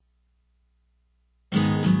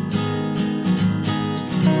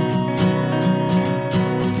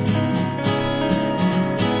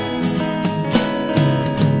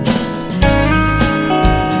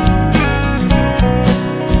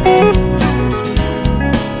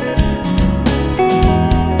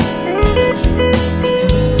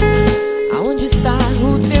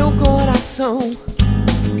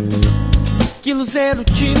luzeiro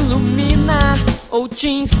te ilumina ou te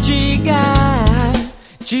instiga,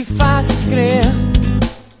 te faz crer,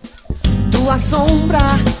 tua sombra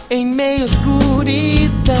em meio à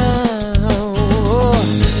escuridão.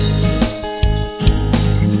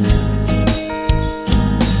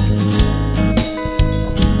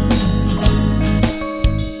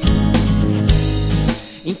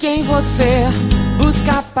 Em quem você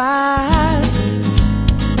busca paz,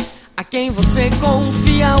 a quem você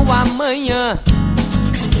confia o amanhã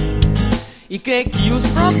e crê que os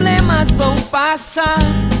problemas vão passar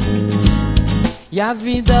e a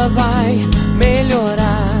vida vai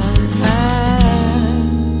melhorar.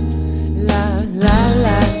 La la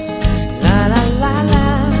la, la la la la,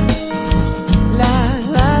 la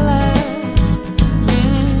la la.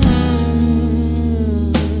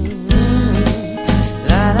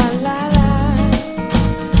 La la la la,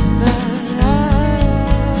 la la.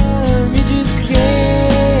 Me diz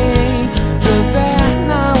quem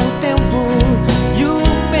governa o tempo e o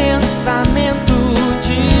pensamento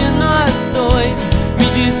de nós dois. Me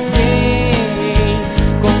diz quem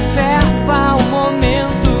conserva o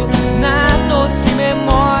momento na doce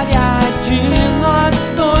memória de nós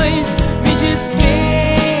dois. Me diz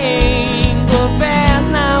quem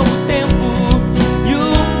governa o tempo e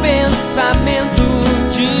o pensamento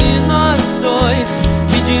de nós dois.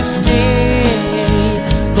 Me diz quem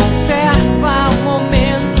conserva o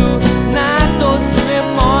momento na doce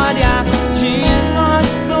memória de nós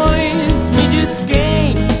dois. Me diz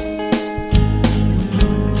quem.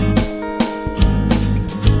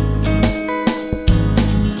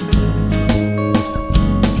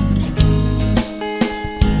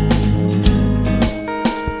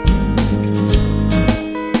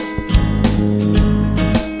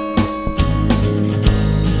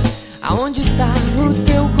 Aonde está o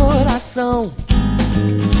teu coração?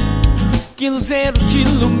 Que luzeiro te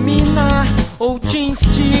ilumina ou te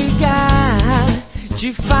instiga,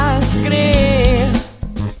 te faz crer,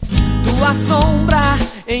 tua sombra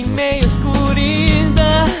em meio à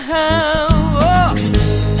escuridão. Oh!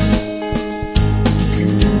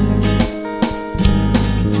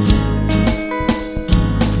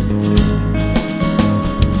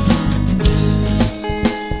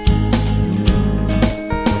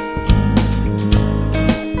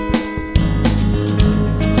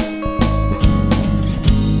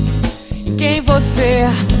 Quem você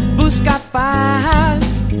busca paz,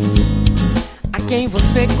 a quem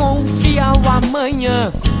você confia o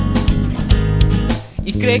amanhã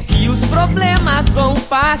e crê que os problemas vão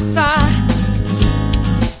passar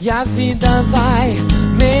e a vida vai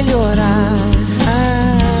melhorar.